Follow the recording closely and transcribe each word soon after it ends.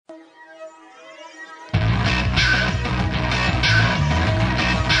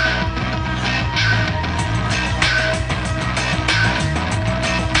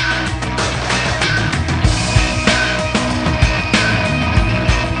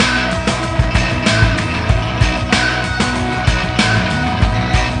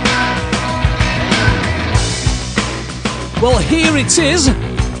Well, here it is,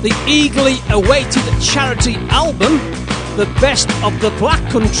 the eagerly awaited charity album, The Best of the Black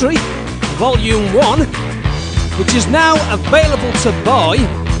Country, Volume 1, which is now available to buy,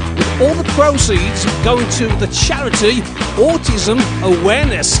 with all the proceeds going to the charity Autism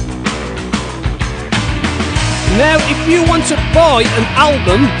Awareness. Now, if you want to buy an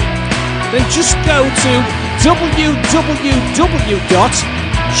album, then just go to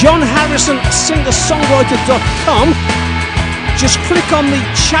www.johnharrisonsingersongwriter.com. Just click on the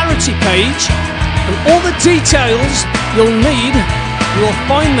charity page, and all the details you'll need, you'll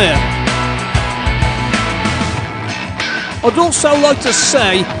find there. I'd also like to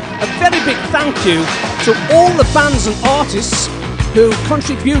say a very big thank you to all the bands and artists who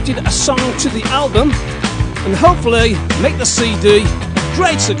contributed a song to the album and hopefully make the CD a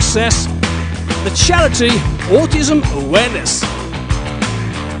great success. The charity Autism Awareness.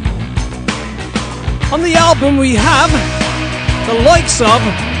 On the album we have the likes of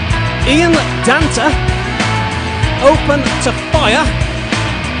Ian Danta, Open to Fire,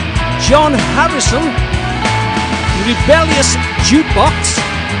 John Harrison, Rebellious Jukebox,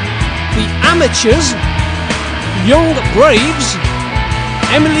 The Amateurs, Young Braves,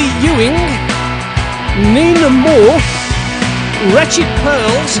 Emily Ewing, Nina Moore, Wretched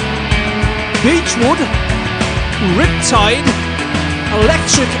Pearls, Beechwood, Riptide,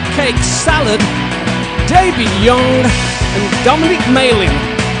 Electric Cake Salad, David Young and Dominic Malin.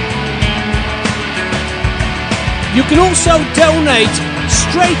 You can also donate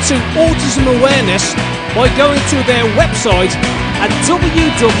straight to Autism Awareness by going to their website at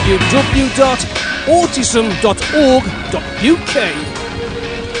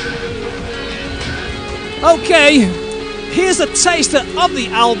www.autism.org.uk. Okay, here's a taster of the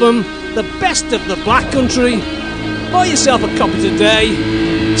album, The Best of the Black Country. Buy yourself a copy today.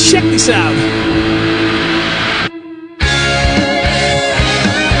 Check this out.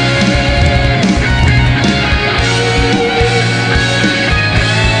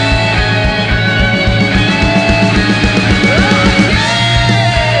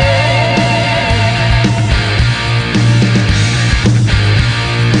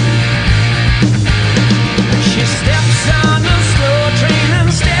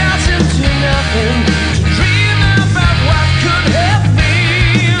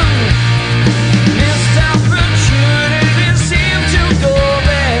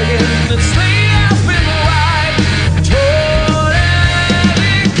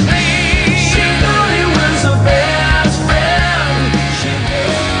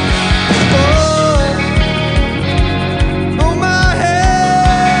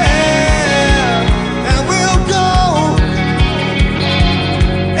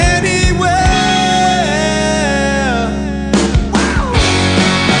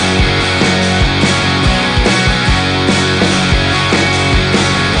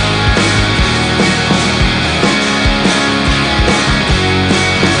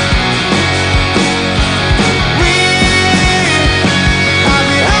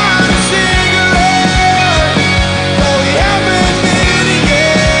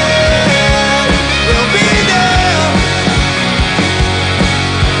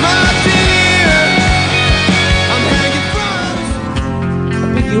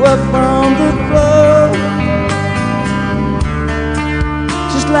 Up on the floor,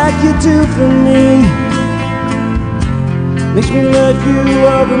 just like you do for me. Makes me love you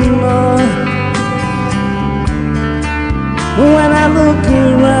all the more. When I look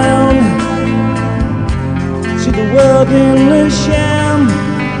around, see the world in a sham,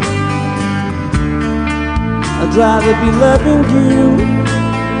 I'd rather be loving you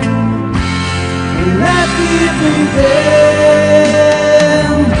and not giving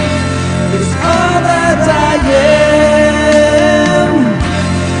them. It's all that I am.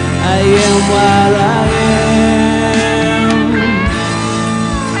 I am what I am.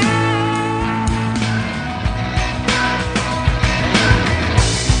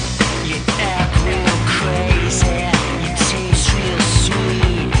 You act real crazy, you taste real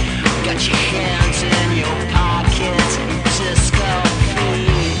sweet. Got your hands in your pockets, disco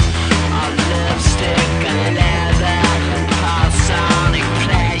feet. Our lipstick and leather.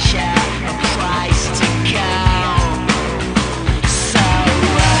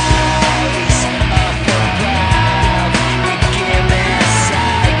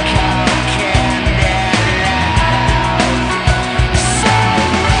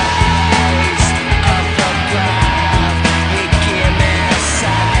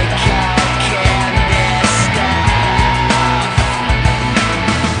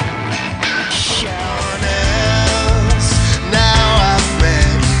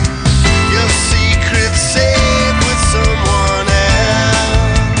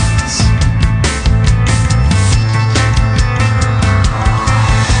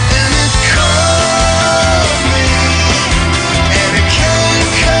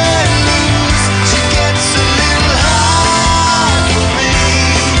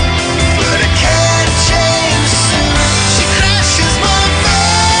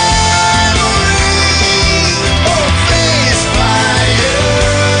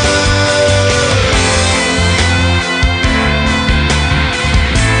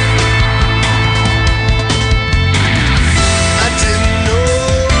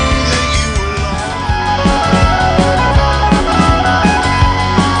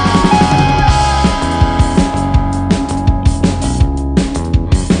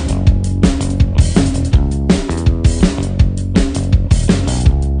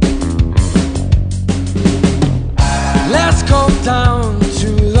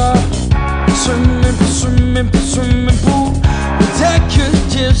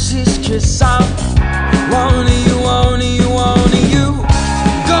 country song. Wanna you, wanna you, wanna you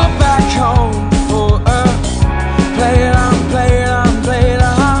go back home for a play it on, play it on, play it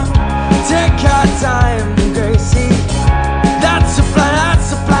on. Take our time, Gracie. That's a plan,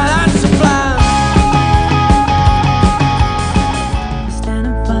 that's a plan, that's a plan. We stand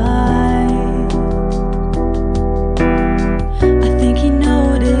and fight. I think he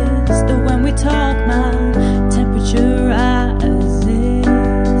noticed that when we talk, my temperature rises.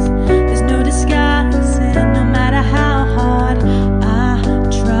 There's no disguising, no matter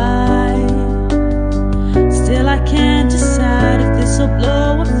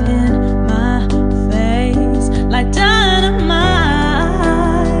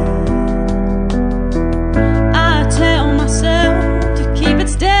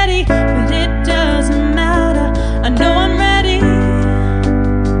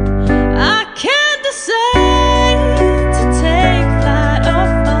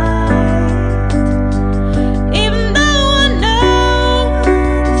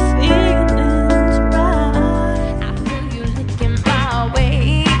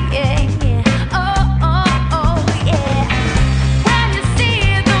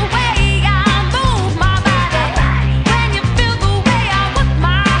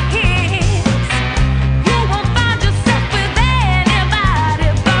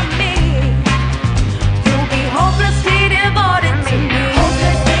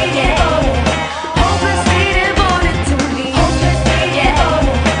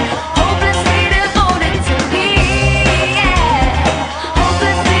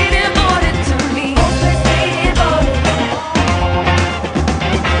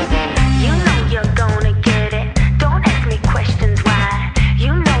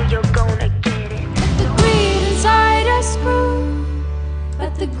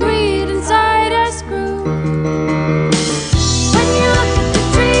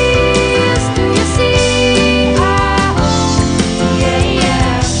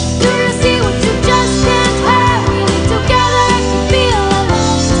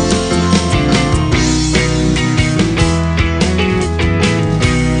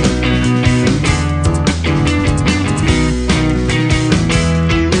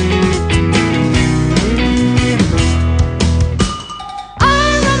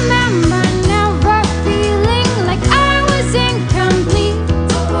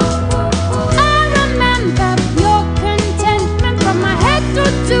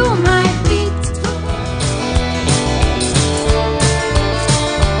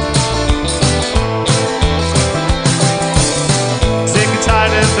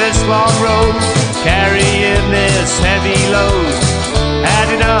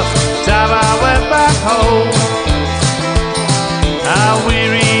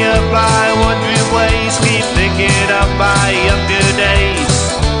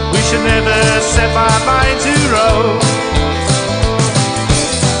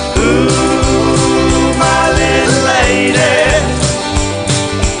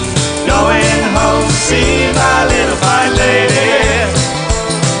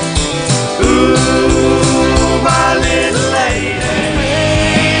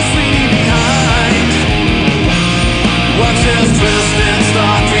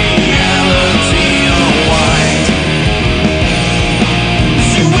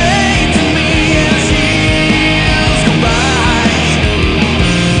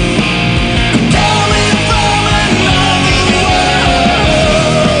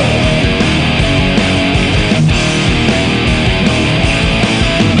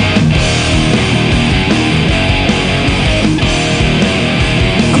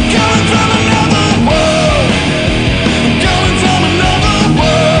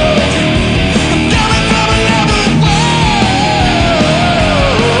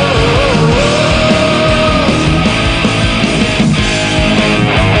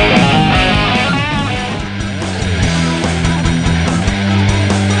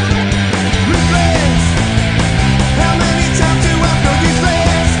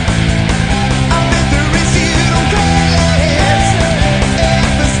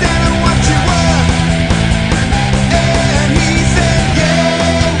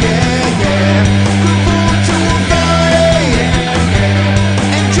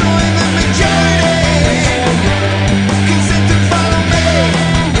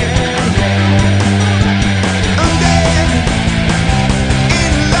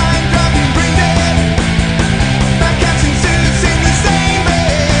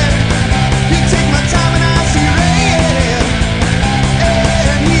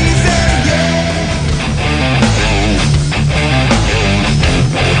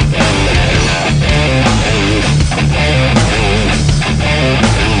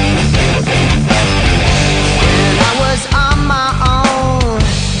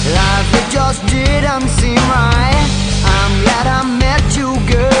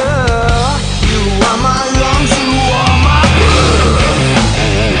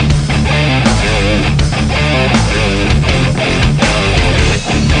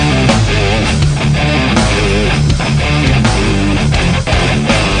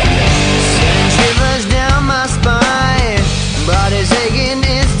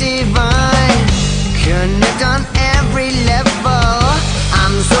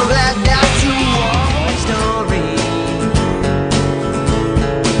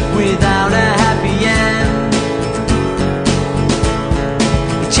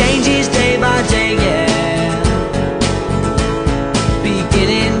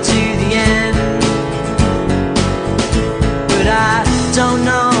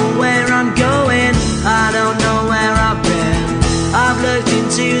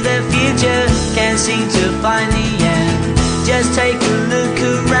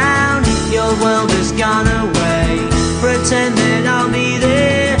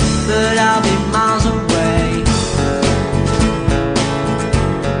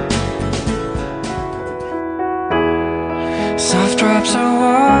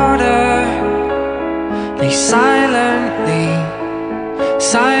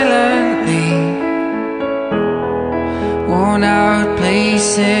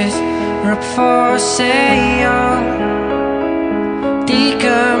for say young,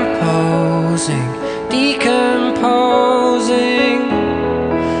 decomposing, decomposing.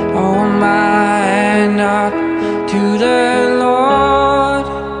 Oh, my, not to the Lord.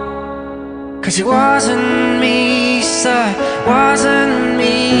 'Cause it wasn't me, sir, wasn't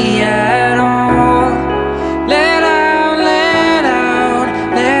me at all. Let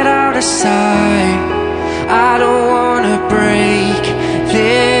out a sigh. I don't